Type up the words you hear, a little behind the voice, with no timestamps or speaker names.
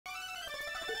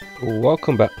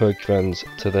Welcome back, Pokefans,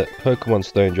 to the Pokemon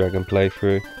Stone Dragon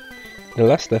playthrough. In the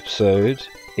last episode,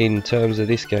 in terms of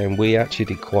this game, we actually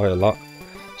did quite a lot.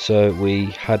 So we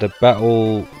had a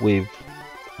battle with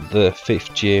the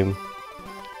 5th gym,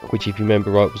 which if you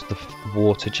remember right was the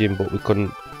water gym, but we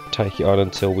couldn't take it on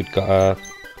until we'd got our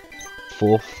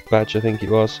 4th badge, I think it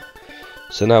was.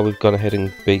 So now we've gone ahead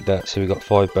and beat that, so we got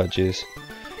 5 badges.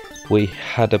 We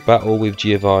had a battle with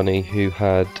Giovanni, who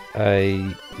had a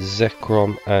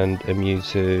Zekrom and a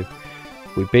Mewtwo.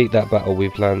 We beat that battle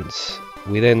with Lance.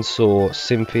 We then saw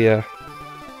Cynthia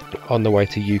on the way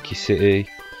to Yuki City,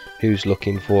 who's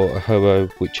looking for a Ho-Oh,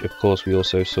 which of course we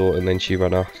also saw, and then she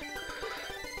ran off.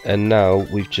 And now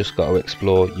we've just got to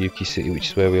explore Yuki City, which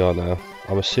is where we are now.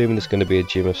 I'm assuming there's going to be a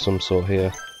gym of some sort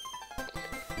here,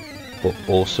 but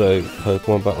also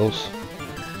Pokemon battles.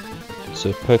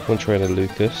 So Pokemon Trainer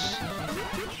Lucas,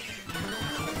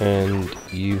 and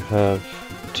you have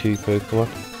 2 Pokemon,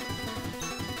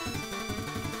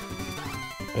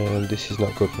 and this is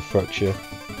not good for Fracture.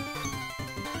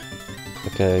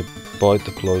 Okay, bite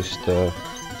the Cloyster,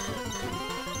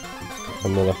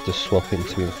 and we'll have to swap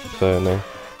into Inferno.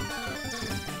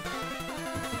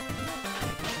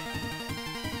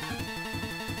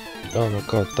 Oh my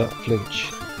god, that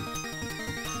flinch.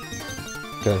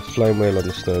 Okay, Flame Wheel on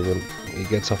the Snow Run. He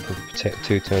gets off of Protect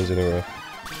 2 turns in a row.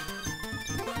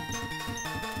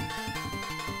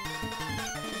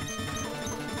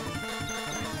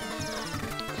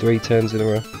 Three turns in a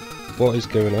row. What is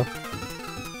going on?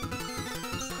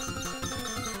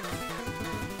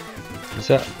 Is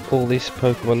that all this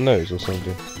Pokemon knows or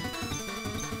something?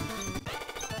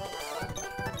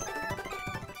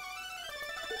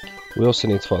 We also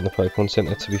need to fight in the Pokemon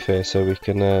Center, to be fair, so we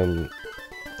can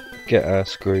get our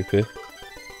Scroopy.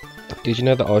 Did you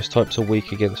know that ice types are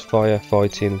weak against fire,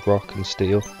 fighting, rock and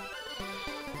steel?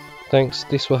 Thanks,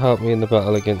 this will help me in the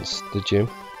battle against the gym.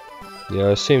 Yeah,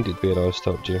 I assumed it'd be an ice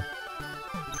type gym.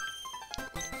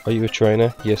 Are you a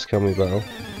trainer? Yes, can we battle?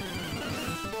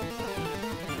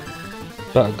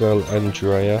 Battle Girl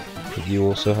Andrea, you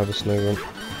also have a Snow Run.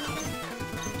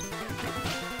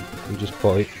 We just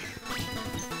bite.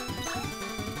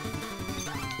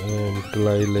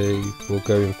 Glalie, we'll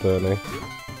go Inferno.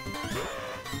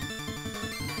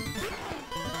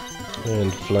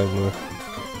 And Flame Wheel.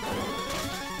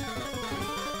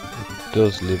 It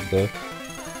does live though.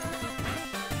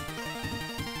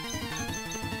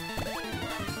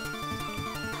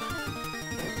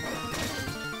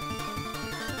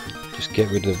 Just get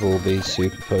rid of all these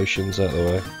super potions out of the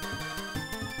way.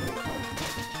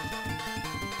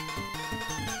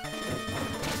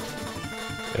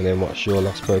 And then what's your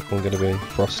last Pokemon going to be?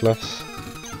 Frostlass?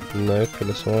 No,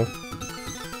 Piloswine.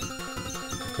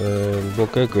 We'll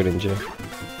go Greninja.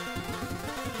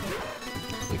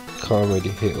 It can't really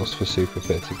hit us for super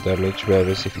effective damage,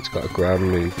 whereas if it's got a ground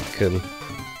move it can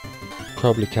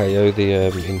probably KO the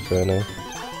Inferno.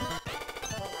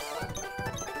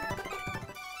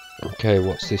 Okay,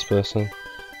 what's this person?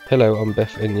 Hello, I'm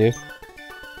Beth and you.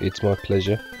 It's my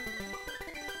pleasure.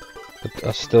 But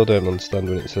I still don't understand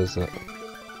when it says that.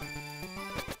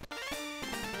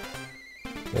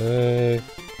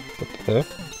 What the hell?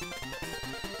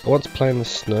 I want to play in the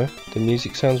snow. The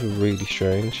music sounds really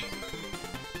strange.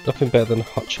 Nothing better than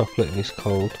hot chocolate in this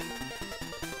cold.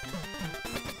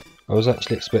 I was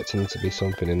actually expecting there to be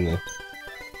something in there.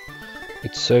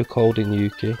 It's so cold in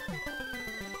Yuki.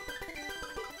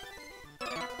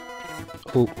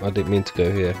 Oh, I didn't mean to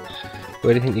go here.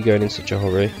 Where do you think you're going in such a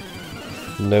hurry?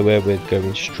 Nowhere, we're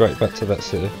going straight back to that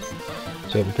city.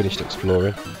 So I haven't finished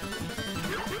exploring.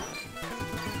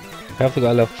 How have I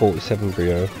got a level 47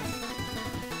 Brio?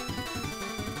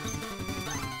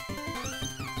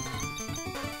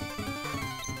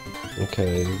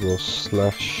 Okay, we'll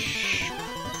slash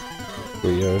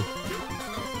Brio.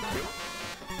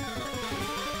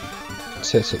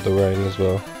 Sets up the rain as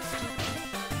well.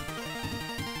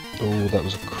 Oh, that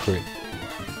was a crit.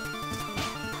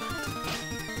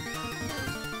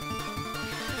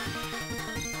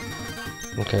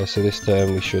 Okay, so this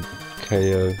time we should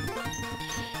KO.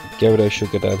 Gyarados should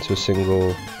go down to a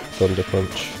single Thunder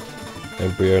Punch,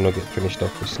 and Brion will get finished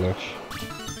off with Slash.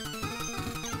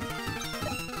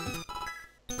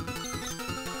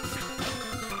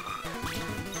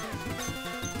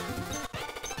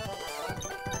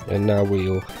 And now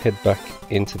we'll head back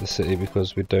into the city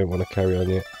because we don't want to carry on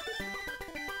yet.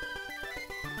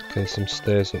 Okay, some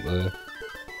stairs up there.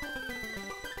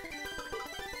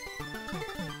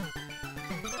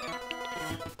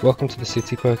 Welcome to the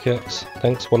city, Pokex.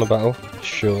 Thanks, want a battle?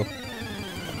 Sure.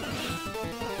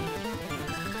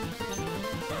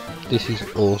 This is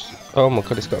awesome. Oh my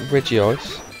god, it's got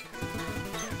Regice.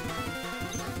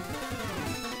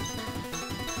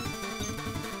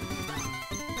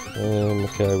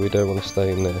 Okay, we don't want to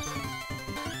stay in there.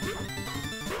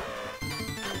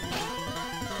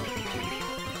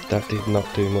 That did not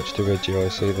do much to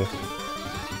Regice either.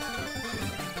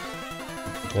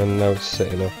 And now it's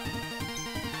setting up.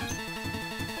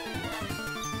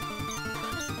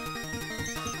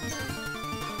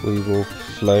 We will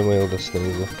flame wheel the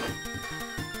Sneasel.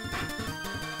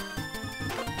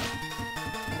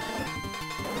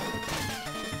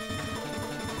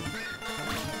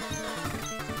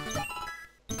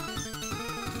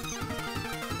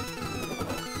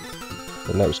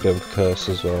 And that was going for Curse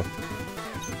as well.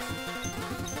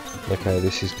 Okay,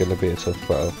 this is going to be a tough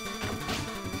battle.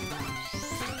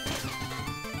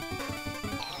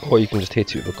 Or you can just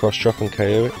hit it with a cross drop and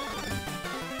KO it.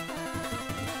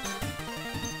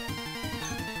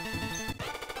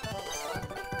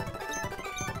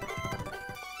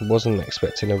 Wasn't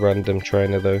expecting a random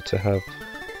trainer though to have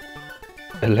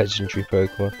a legendary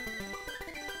Pokemon.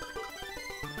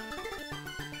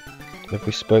 Have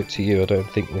we spoke to you? I don't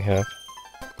think we have.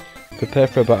 Prepare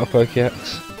for a battle,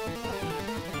 Pokeax.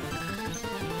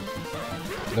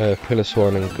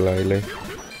 Piloswine and Glalie.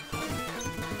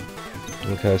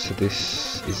 Okay, so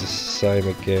this is the same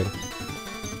again.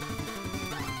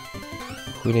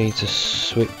 We need to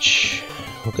switch.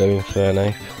 We'll go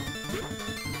Infernape.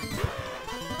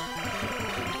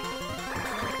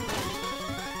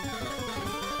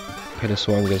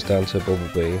 Piloswine goes down to a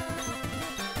Bumblebee.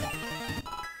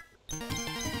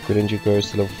 Greninja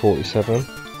goes to level 47.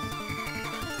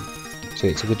 So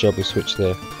it's a good job we switched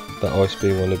there. That Ice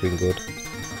Beam would have been good.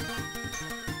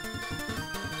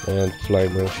 And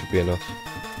Flame Wheel should be enough.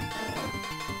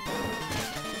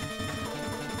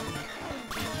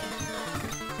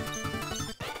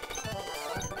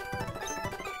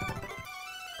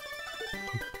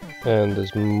 And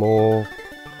there's more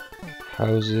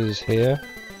houses here.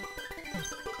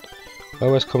 I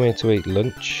always come here to eat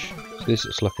lunch. So this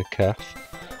looks like a calf.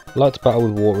 I like to battle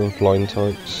with water and flying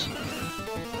types.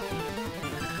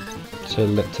 So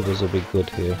Electabuzz will be good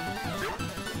here.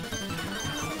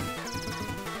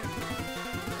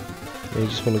 You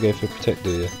just want to go for Protect,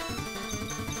 do you?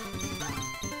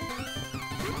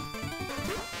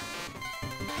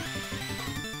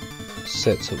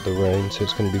 Sets up the rain, so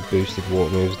it's going to be boosted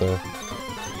water moves now.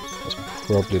 That's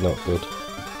probably not good.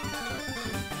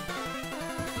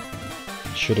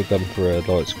 Should have gone for a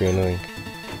light screen, I think.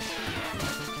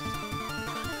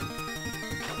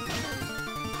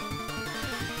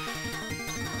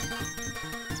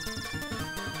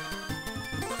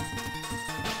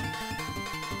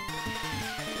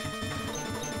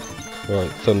 Right,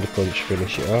 Thunder Punch,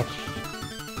 finish it off.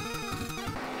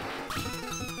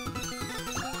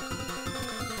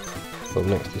 Up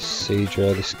next is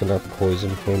Seadra. This is going to have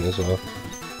Poison Point as well.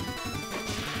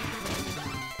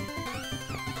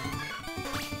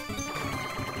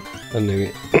 I knew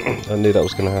it. I knew that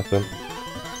was going to happen.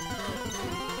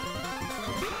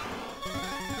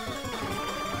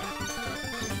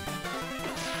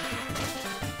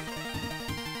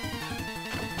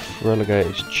 Relegate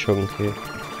is chunky.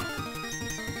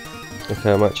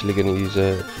 Okay, I'm actually going to use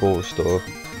a full restore.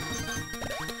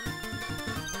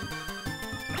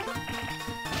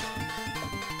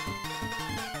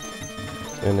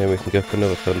 And then we can go for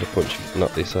another Thunder Punch to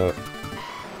knock this out.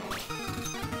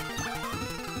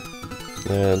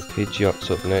 And Pidgeot's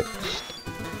up next.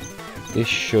 This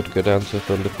should go down to a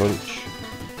Thunder Punch.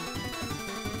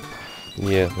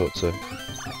 Yeah, I thought so.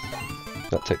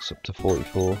 That takes up to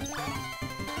 44.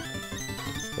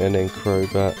 And then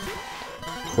Crobat.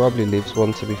 Probably lives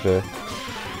one, to be fair.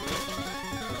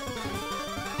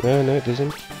 No, it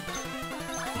doesn't.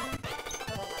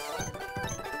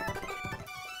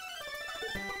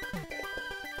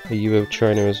 Are you a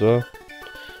trainer as well?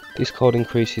 This card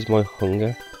increases my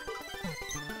hunger.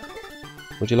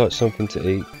 Would you like something to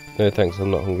eat? No thanks,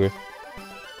 I'm not hungry.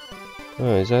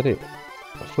 Oh, is that it?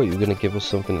 I thought you were going to give us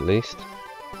something at least.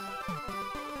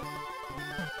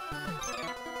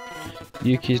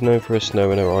 Yuki's known for her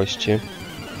snow and her ice gym.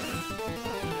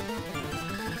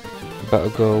 Battle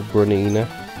Girl, Brunina,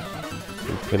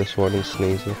 and Piloswine and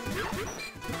Sneasel.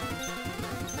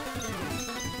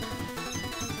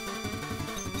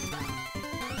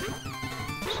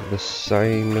 So the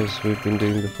same as we've been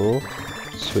doing before,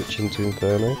 switching to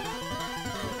Inferno.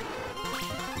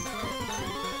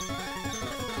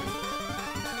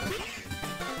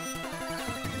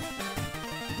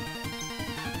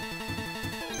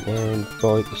 And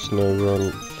Bite the Snow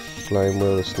Run, Flame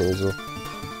Wheel the Sneasel.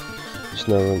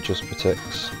 Snow Run just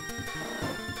protects.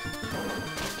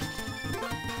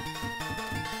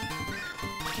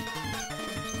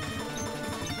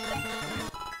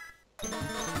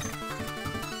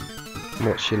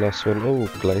 What's your last one? Oh,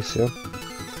 Glaceon.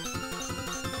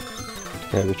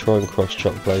 Yeah, we try and cross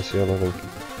chop Glaceon, I think.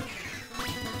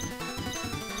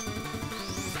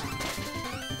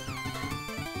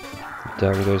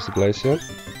 Down goes the Glaceon.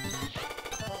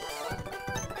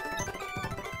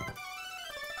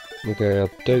 Okay, I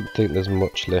don't think there's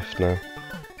much left now.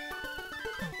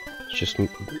 It's just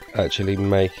actually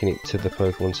making it to the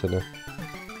Pokemon Center.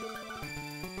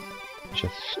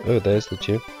 Oh, there's the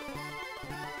gym.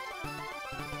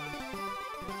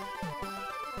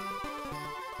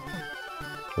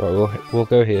 Right, we'll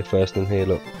go here first and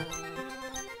heal up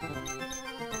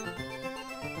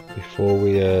before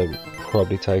we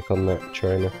probably take on that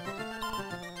trainer.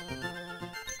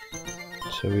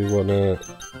 So we want to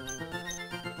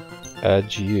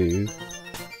add you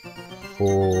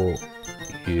for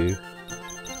you,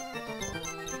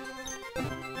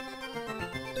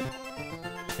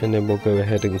 and then we'll go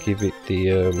ahead and give it the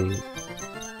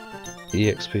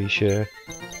EXP share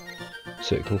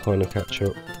so it can kind of catch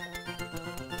up.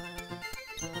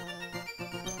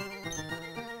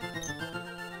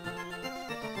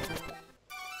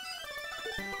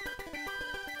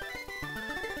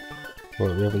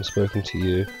 Right, we haven't spoken to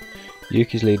you.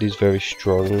 Yuki's lead is very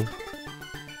strong.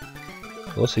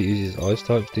 Also uses ice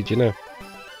types, did you know?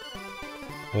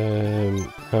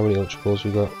 How many Ultra Balls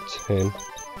we got? 10.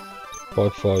 Buy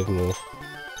 5 more.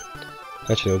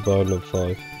 Actually, I'll buy another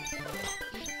 5.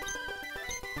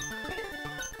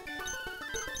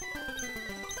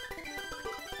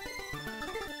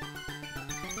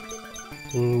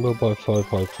 We'll buy 5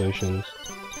 high potions.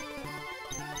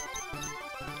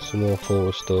 Some more 4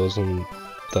 restores, and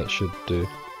that should do.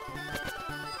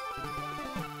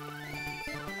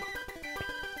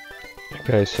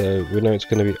 Okay, so we know it's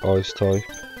going to be ice type,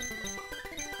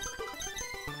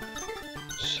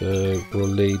 so we'll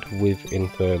lead with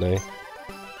Inferno.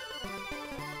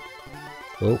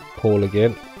 Oh, Paul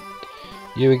again.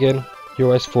 You again. You're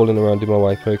always falling around in my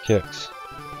way, Pokex.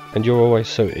 And you're always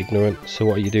so ignorant, so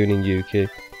what are you doing in Yuki?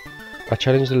 I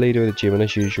challenged the leader of the gym, and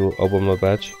as usual, I won my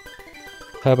badge.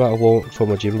 How about a warm-up for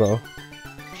my gym battle?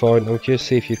 Fine, I'm curious to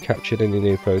see if you've captured any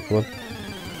new Pokemon.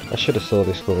 I should have saw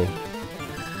this coming.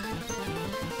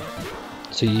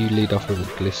 So you lead off with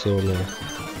Gliscor now.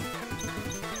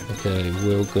 Okay,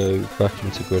 we'll go back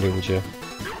into Greninja.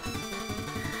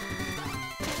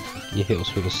 You hit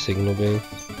us with a Signal Beam.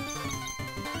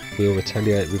 We'll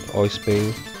retaliate with Ice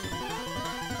Beam.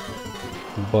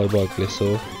 Bye bye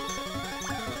Gliscor.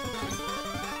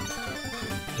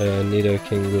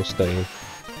 Nidoking will stay in.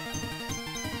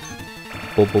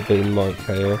 Bubble Beam might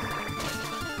KO.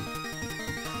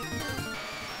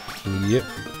 Yep.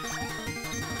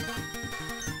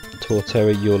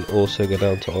 Torterra, you'll also go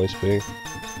down to Ice Beam.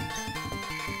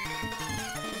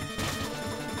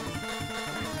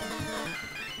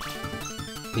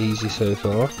 Easy so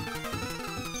far.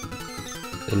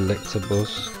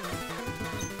 Electabuzz.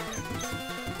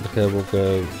 Okay, we'll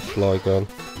go Flygon.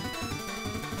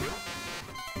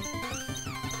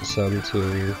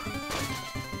 Sandtool.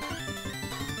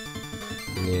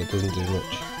 Yeah, it doesn't do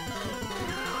much.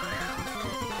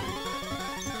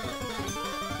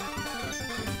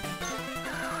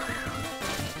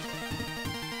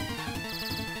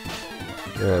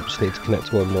 Yeah, I just need to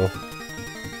connect one more.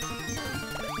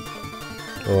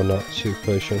 Or not, Super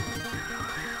Potion.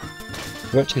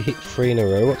 We've actually hit 3 in a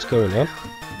row, what's going on?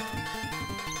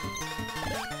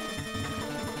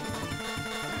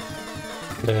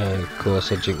 Of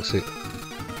course I jinx it.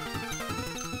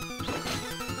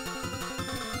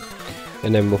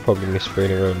 And then we'll probably miss 3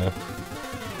 in a row now.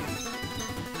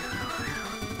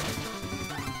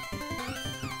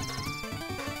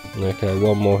 Okay,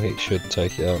 one more hit should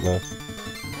take it out now.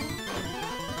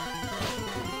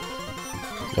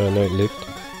 Oh no, it lived.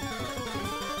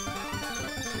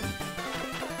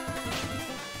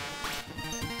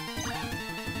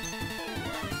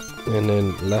 And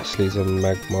then lastly is a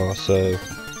Magmar, so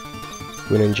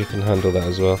Greninja can handle that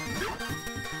as well.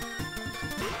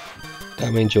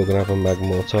 That means you're going to have a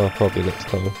Magmortar probably next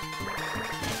time.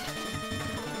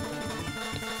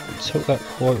 Took that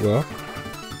quite well.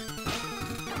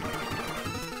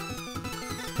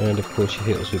 And of course you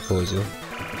hit us with poison.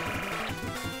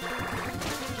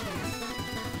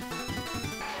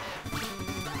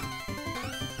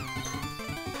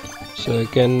 So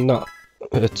again, not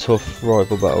a tough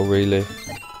rival battle really.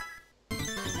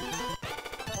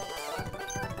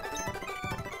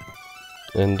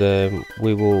 And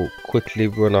we will quickly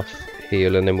run off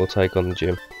heal and then we'll take on the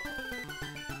gym.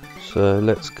 So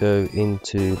let's go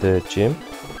into the gym.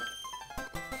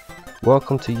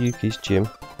 Welcome to Yuki's gym.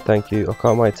 Thank you. I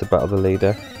can't wait to battle the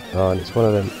leader. Oh, and it's one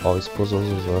of them ice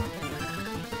puzzles as well.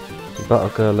 Battle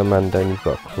Girl Amanda, and you've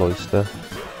got Cloister.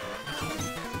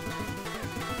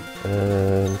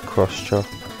 And Cross Chop,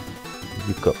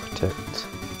 you've got Protect.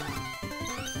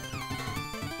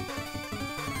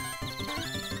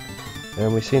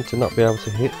 And we seem to not be able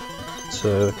to hit, so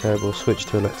okay, we'll switch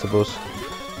to Electabuzz.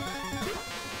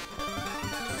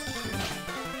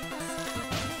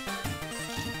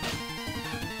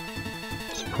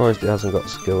 Surprised it hasn't got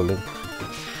Skill Link.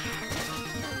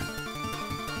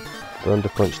 Thunder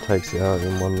Punch takes it out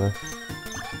in one there.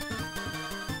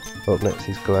 Up next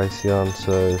is Glaceon,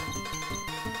 so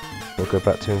we'll go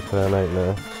back to Infernape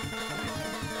now.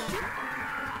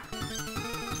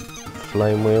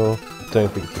 Flame Wheel,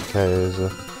 don't think it KOs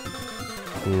her.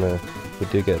 No, we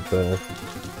do get burn.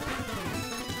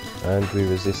 And we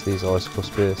resist these Icicle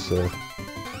Spears, so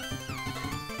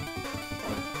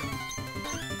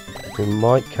we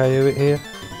might KO it here.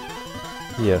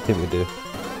 Yeah, I think we do.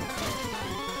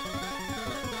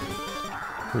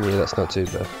 Yeah, that's not too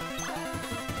bad.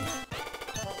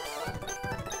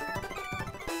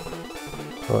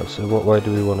 Right, so what way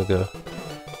do we want to go?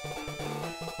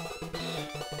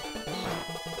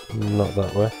 Not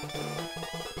that way.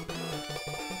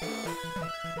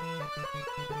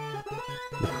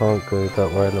 We can't go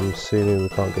that way, and I'm assuming we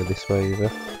can't go this way either.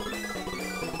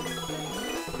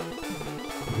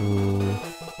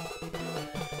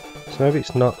 So maybe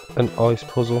it's not an ice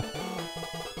puzzle.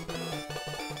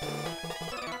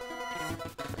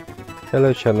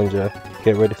 Hello Challenger,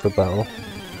 get ready for battle.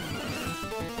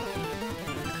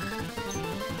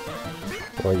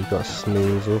 Right, you got a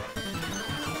Sneasel.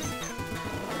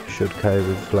 Should KO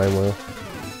with Flame Wheel.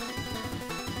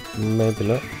 Maybe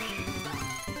not.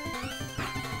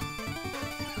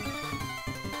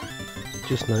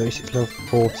 Just notice it's level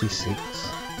 46.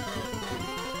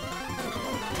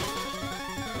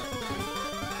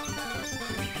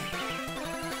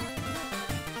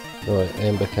 Right,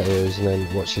 Ember KOs and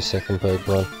then watch your second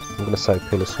Pokemon. I'm gonna say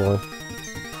Piloswine.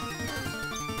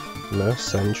 No,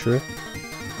 Sandshrew.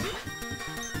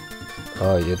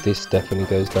 Oh yeah, this definitely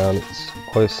goes down. It's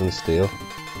Ice and Steel.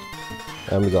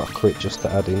 And we got a crit just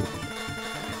to add in.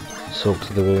 Salt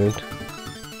to the wound.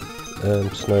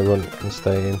 Snorunt can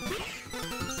stay in.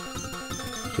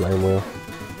 Flame Wheel.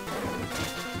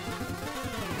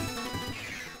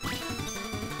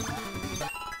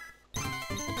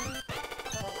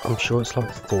 I'm sure it's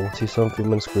like 40 something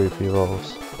when Scroopy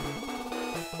evolves.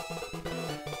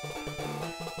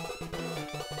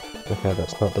 Okay,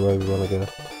 that's not the way we want to go.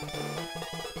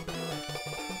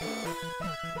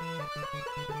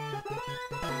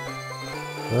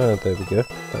 Oh, there we go.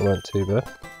 That weren't too bad.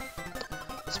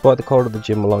 Despite the cold of the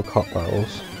gym, I like hot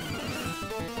battles.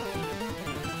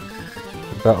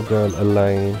 Battle Girl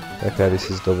Elaine. Okay, this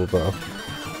is double battle.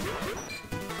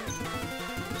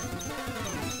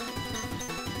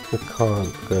 We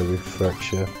can't go with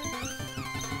Fracture,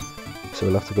 so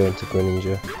we'll have to go into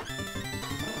Greninja.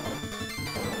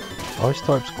 Ice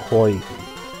type's quite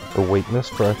a weakness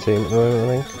for our team at the moment,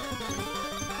 I think.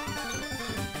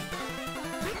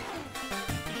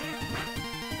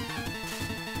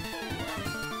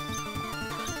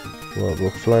 Right,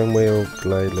 we'll Flame Wheel,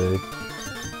 Glalie,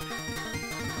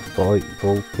 Bite,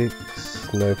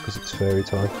 Vulpix, no, because it's Fairy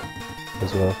type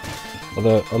as well.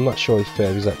 Although I'm not sure if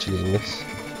Fairy's actually in this.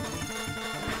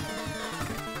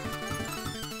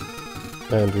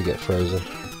 And we get frozen.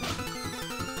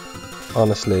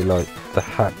 Honestly, like, the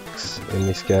hacks in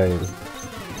this game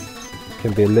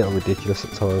can be a little ridiculous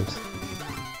at times.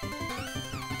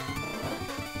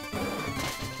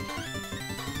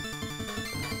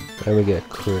 And we get a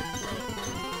crit.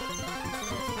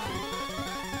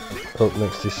 Up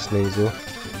next is Sneasel.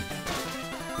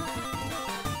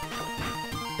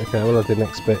 Okay, well I didn't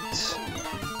expect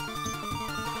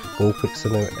Vulpix to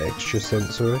know extra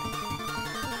sensory.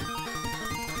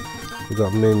 We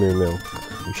got Moo Moo Milk.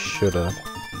 We should have.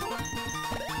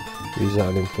 Use that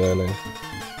on Inferno.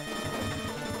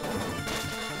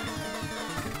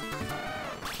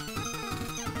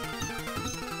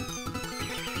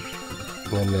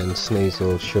 And then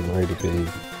Sneasel shouldn't really be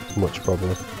much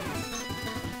problem.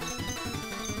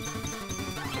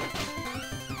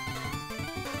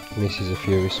 Misses a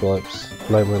Fury Swipes.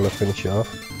 Flame Wheel will finish it off.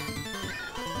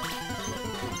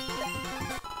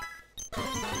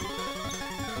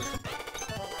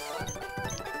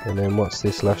 And then what's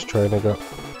this last trainer got?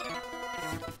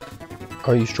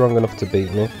 Are you strong enough to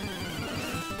beat me?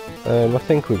 I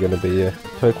think we're going to be, yeah.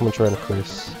 Pokemon Trainer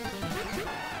Chris,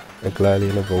 a Glalie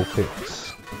and a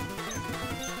Vulpix.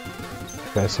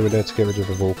 Okay, so we need to get rid of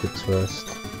the Vulpix first.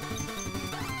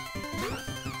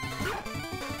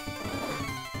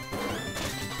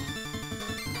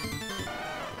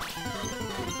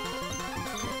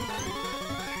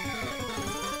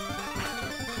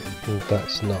 And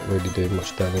that's not really doing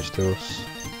much damage to us.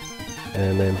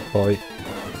 And then bite.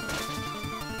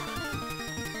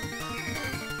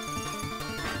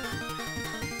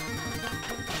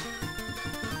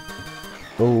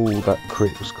 Oh, that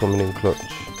crit was coming in clutch.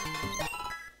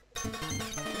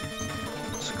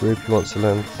 Scroopy wants to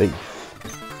learn Thief.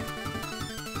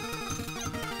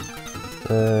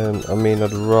 I mean,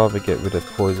 I'd rather get rid of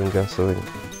Poison Gas, I think.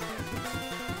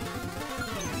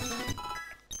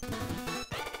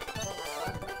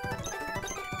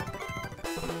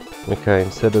 Okay,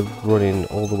 instead of running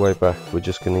all the way back, we're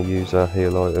just going to use our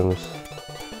heal items.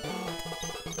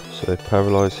 So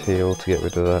Paralyze Heal to get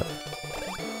rid of that.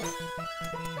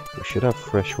 We should have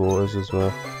fresh waters as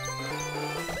well.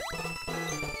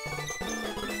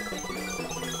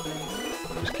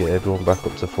 Just get everyone back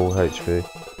up to full HP.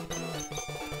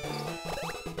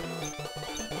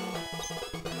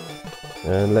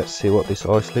 And let's see what this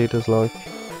ice leader's like.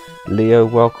 Leo,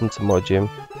 welcome to my gym.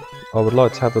 I would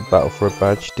like to have a battle for a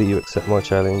badge. Do you accept my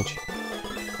challenge?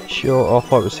 Sure, I'll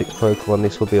fight with 6 Pokemon.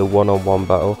 This will be a one-on-one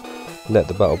battle. Let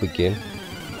the battle begin.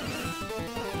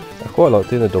 I quite like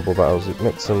doing the double battles. It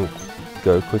makes them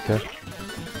go quicker.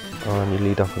 Oh, and you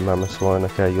lead off a Mammothswine.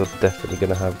 Okay, you're definitely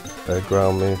going to have a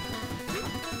ground move.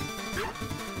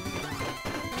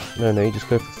 No, you just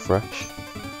go for Thrash.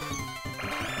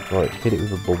 Right, hit it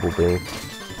with a Bubble Beam.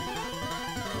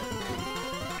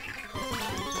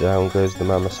 Down goes the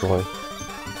Mammothswine.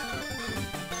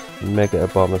 Mega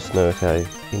Abomasnow. Okay,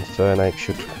 Infernape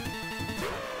should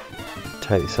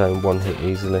take its own one hit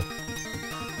easily.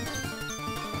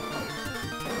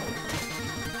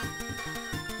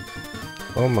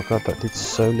 Oh my god, that did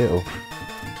so little.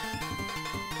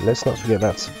 Let's not forget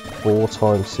that's 4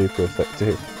 times super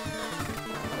effective.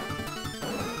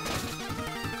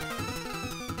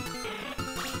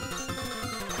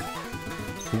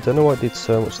 I don't know why I did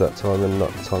so much that time and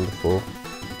not the time before.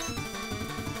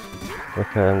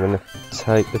 Okay, I'm going to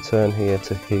take the turn here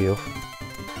to heal.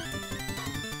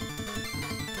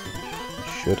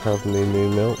 Should have Moo Moo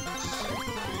Milks.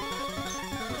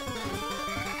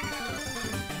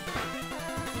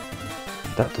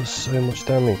 That does so much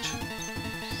damage.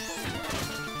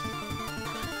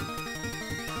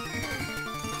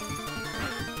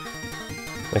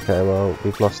 Okay, well,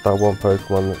 we've lost our one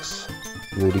Pokemon that's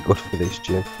really good for this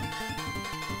gym.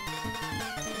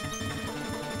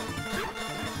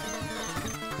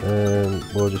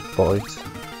 We'll just bite.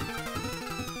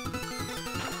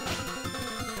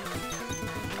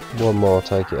 One more,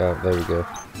 take it out, there we go.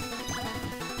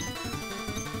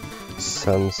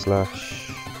 Sand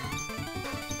Slash.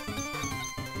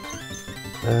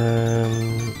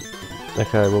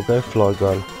 Okay, we'll go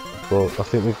Flygon, but I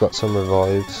think we've got some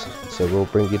revives, so we'll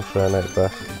bring Infernape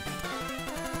back.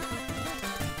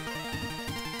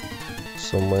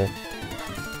 Somewhere.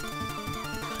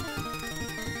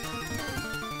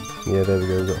 Yeah, there we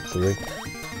go, we've got 3.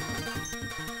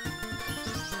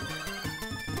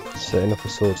 Setting up a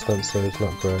Sword Stance, so it's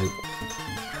not great.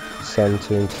 Sand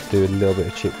Tomb to do a little bit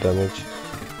of chip damage.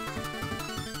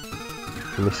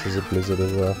 Misses a Blizzard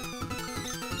as well.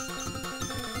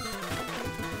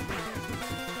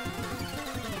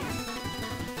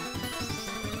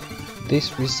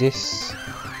 This resists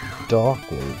dark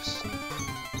moves.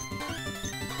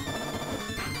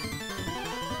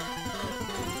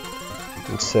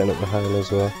 And setting up the hail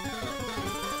as well.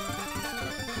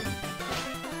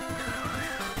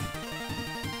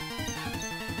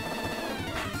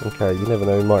 Okay, you never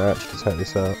know, we might actually take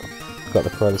this out. Got the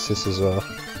Paralysis as well.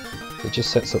 It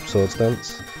just sets up Sword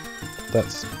Stance.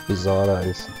 That's bizarre, that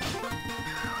is.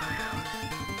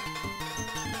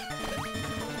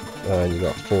 And you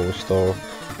got 4 restore.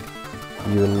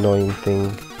 You annoying thing.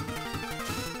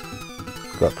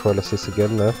 Got Paralysis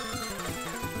again though.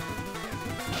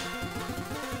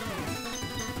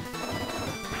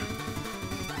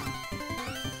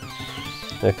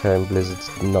 Okay, and Blizzard's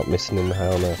not missing in the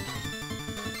hail now.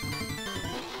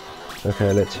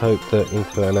 Okay, let's hope that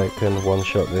Infernape can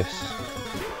one-shot this.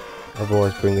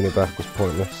 Otherwise bringing it back was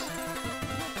pointless.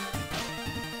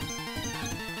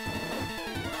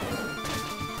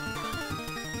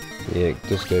 Yeah, it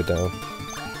does go down.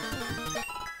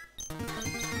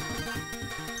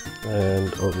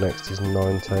 And up next is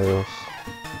Ninetales.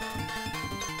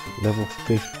 Level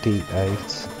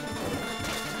 58.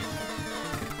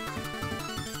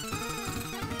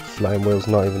 Flame Wheel's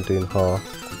not even doing half.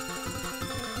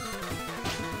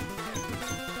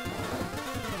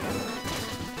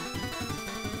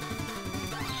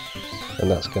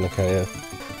 And that's gonna KO.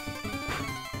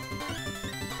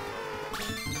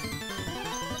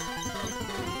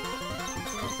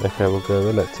 Okay, we'll go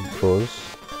Electric Buzz.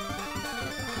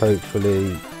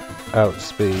 Hopefully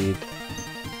outspeed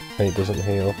and it doesn't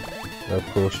heal. Of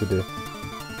course you do.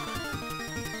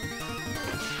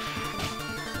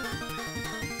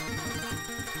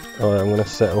 Alright, I'm going to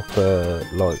set up a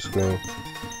light screen.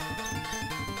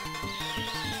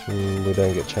 We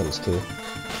don't get a chance to.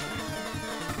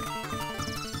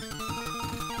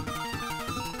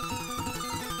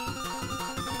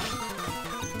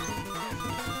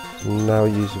 Now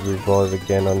use revive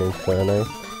again on Inferno.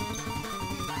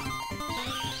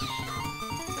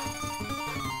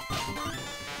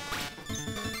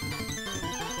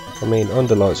 I mean,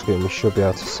 under light screen we should be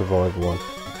able to survive one.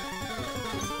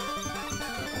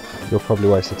 You'll probably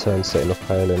waste a turn setting up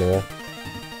Hail anyway.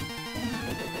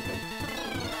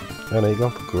 Oh no, you're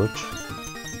going for Grudge.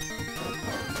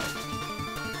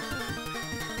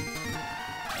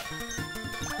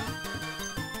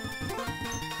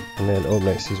 And then up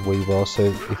next is Weaver, so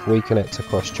if we connect to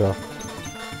cross chop,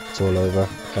 it's all over,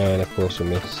 and of course we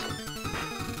miss.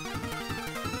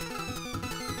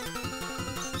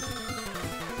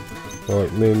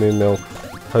 Right, Moo Moo Milk,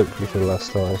 hopefully for the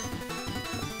last time.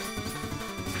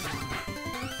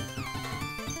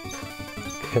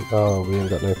 Oh, we ain't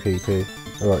got no PP.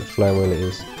 Alright, Flame Wheel it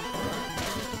is.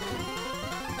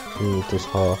 It does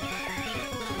half.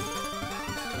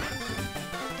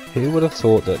 Who would have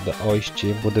thought that the Ice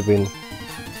Gym would have been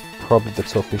probably the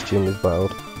toughest gym we've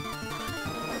battled?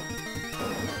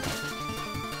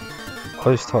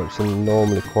 Ice types are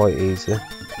normally quite easy.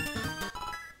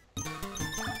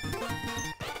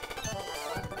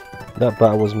 That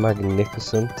battle was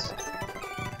magnificent.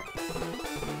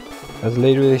 As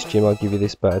leader of this gym, I'll give you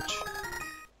this badge.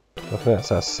 I think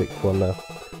that's our 6th one now.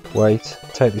 Wait,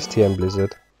 take this TM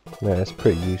Blizzard. No, it's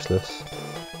pretty useless.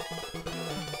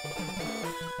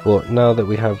 But now that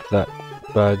we have that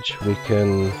badge, we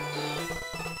can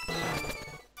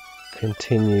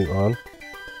continue on.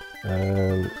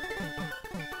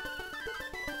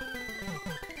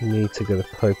 Need to go to the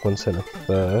Pokemon Center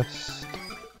first.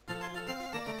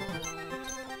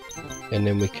 And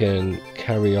then we can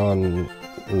carry on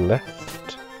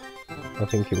left, I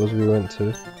think it was we went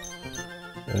to.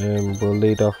 We'll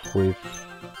lead off with,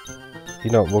 you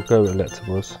know, we'll go with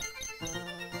Electabuzz.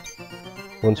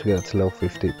 Once we get to level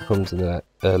 50 it becomes an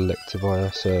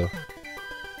Electivire, so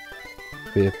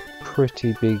be a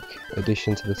pretty big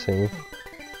addition to the team.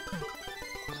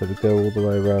 So we go all the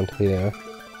way around here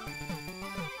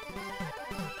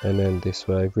and then this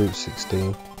way, Route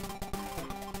 16.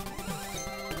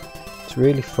 It's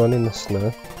really fun in the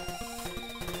snow.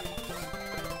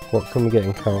 What can we get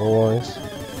in cover wise?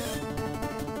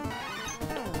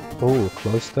 Oh,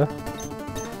 Cloyster.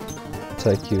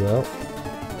 Take you out.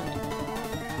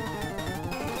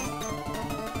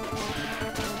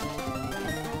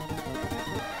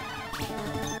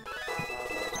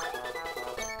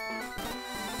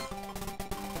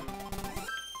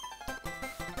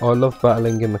 I love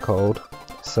battling in the cold.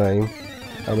 Same.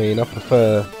 I mean, I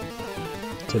prefer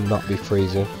to not be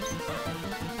freezing.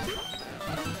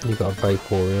 You got a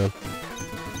Vaporeon.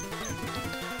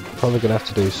 Probably gonna have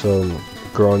to do some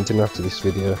grinding after this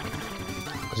video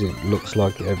because it looks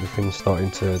like everything's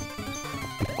starting to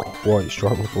be quite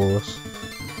strong for us.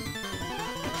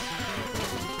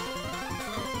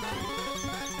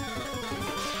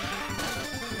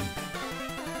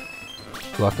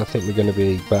 Like, I think we're going to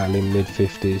be battling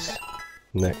mid-50s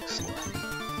next.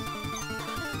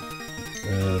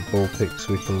 Ball picks,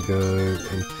 we can go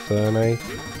Inferno.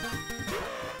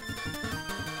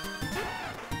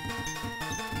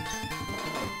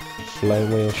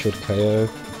 Flame Wheel should KO.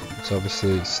 It's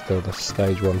obviously still the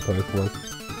stage 1 Pokemon.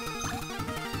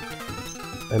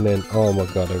 And then, oh my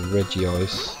god, a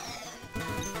Regice.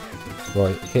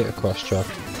 Right, hit a cross trap.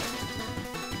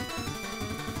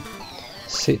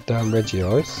 Sit down,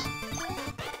 Regice.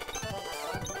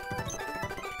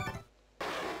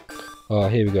 Ah,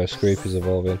 here we go, Scrooper's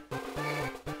evolving.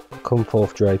 Come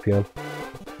forth, Drapion.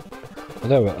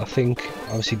 Although, I think,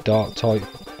 obviously, Dark type.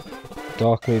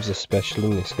 Dark moves are special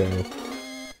in this game.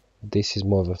 This is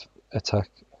more of an attack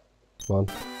one.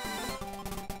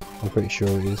 I'm pretty sure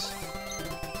it is.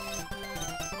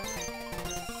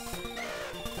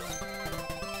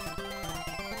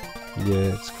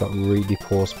 Yeah, it's got really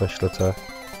poor special attack.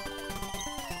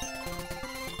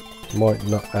 Might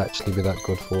not actually be that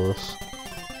good for us.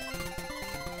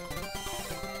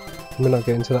 We're not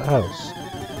getting to that house.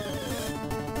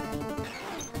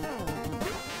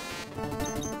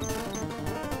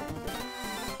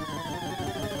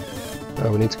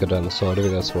 Oh, we need to go down the side of it,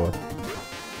 that's why.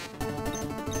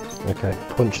 Okay,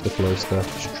 punch the Cloyster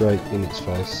straight in its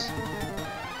face.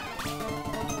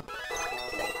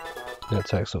 It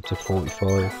attacks up to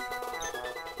 45.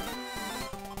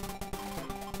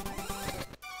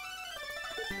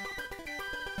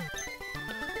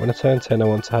 When I turn 10 I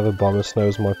want to have a bomb of snow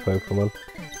as my Pokemon.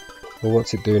 Well,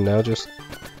 what's it doing now? Just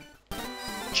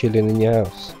chilling in your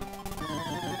house.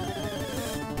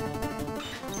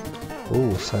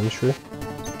 Ooh, Sandshrew.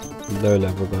 Low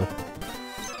level though.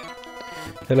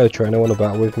 Hello trainer, want to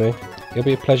battle with me? It'll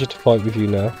be a pleasure to fight with you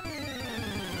now.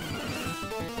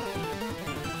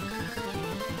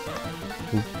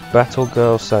 Battle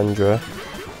Girl Sandra.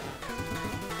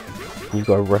 You've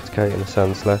got a Raticate and a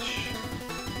Sandslash.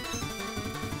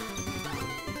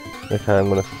 Okay, I'm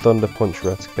going to Thunder Punch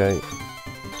Raticate.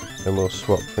 And we'll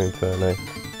swap for Inferno.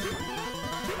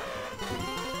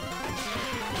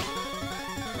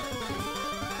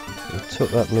 We took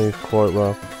that move quite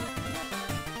well.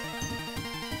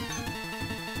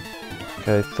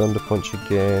 Okay, Thunder Punch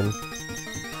again.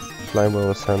 Flame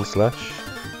Roller Sandslash.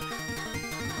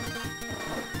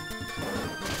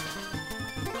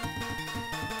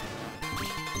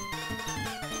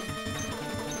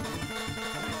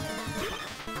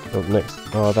 Up next,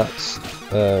 oh that's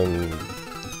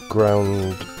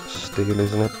ground steel,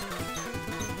 isn't it?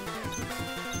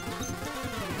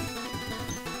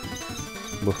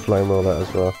 We'll flame roll that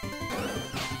as well.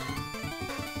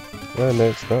 Oh no,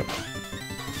 it's not.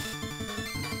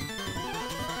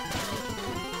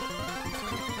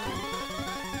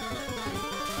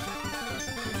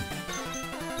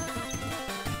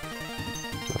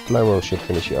 The flame roll should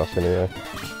finish it off anyway.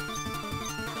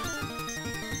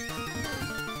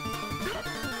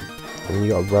 And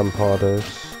you got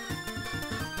Rampardos.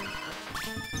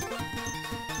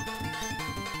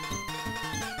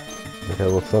 Okay,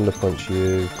 we'll Thunder Punch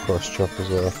you, Cross Chop as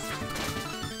well.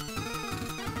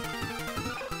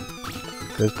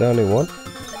 Goes down in one.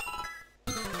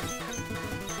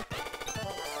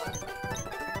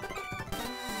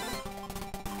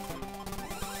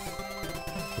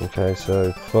 Okay,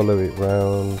 so follow it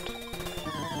round.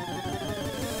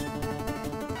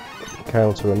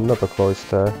 Counter another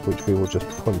Cloyster, which we will just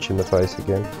punch in the face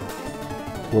again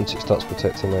once it starts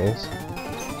protecting these.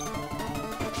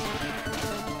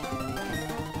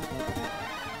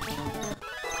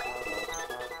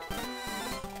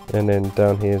 And then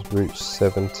down here is Route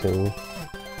 17.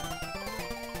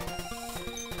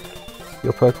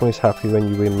 Your Pokemon is happy when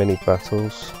you win many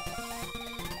battles.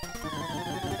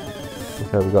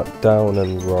 Okay, we've got down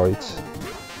and right.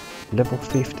 Level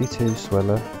 52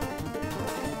 Sweller.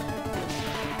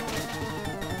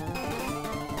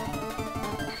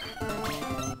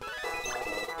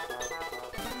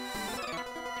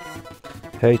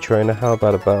 Hey trainer, how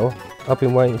about a battle? I've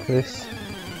been waiting for this.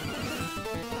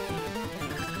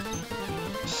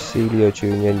 Celio Jr.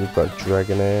 and you've got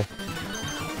Dragonair.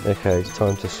 Okay, it's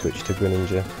time to switch to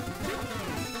Greninja.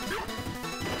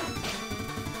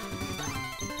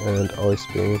 And Ice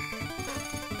Beam.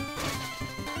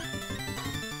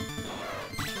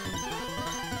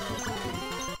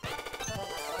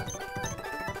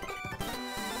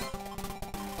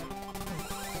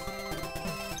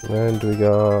 And we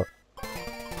got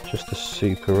just a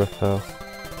Super Repel.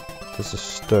 There's a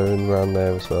stone around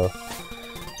there as well,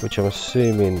 which I'm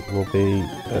assuming will be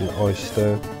an Ice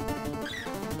Stone.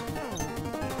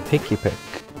 Picky Peck.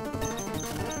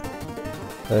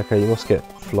 Okay, you must get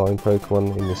flying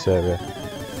Pokemon in this area,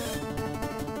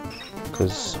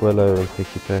 because Swellow and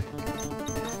Picky Peck,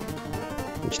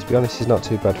 which to be honest is not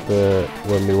too bad for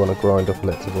when we want to grind up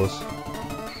Electabuzz.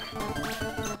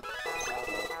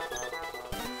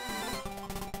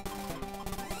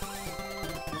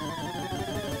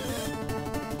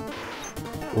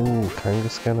 Ooh,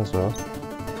 Kangaskhan as well.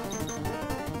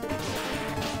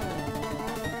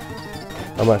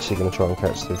 I'm actually going to try and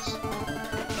catch this.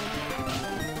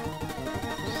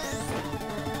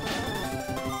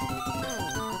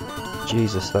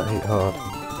 Jesus, that hit hard.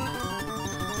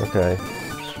 Okay,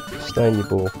 stay in your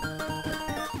ball.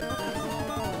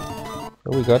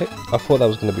 Oh, we got it. I thought that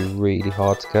was going to be really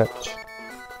hard to catch.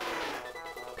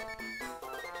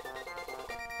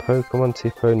 Pokemon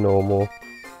Tipo Normal.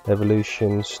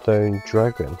 Evolution Stone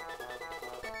Dragon.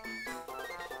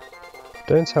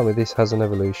 Don't tell me this has an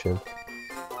evolution.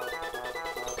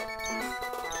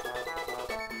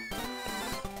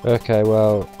 Okay,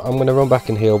 well, I'm going to run back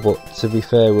and heal, but to be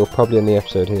fair, we'll probably end the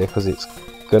episode here because it's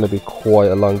going to be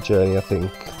quite a long journey, I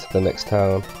think, to the next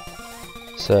town.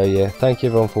 So yeah, thank you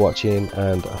everyone for watching,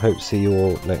 and I hope to see you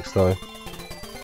all next time.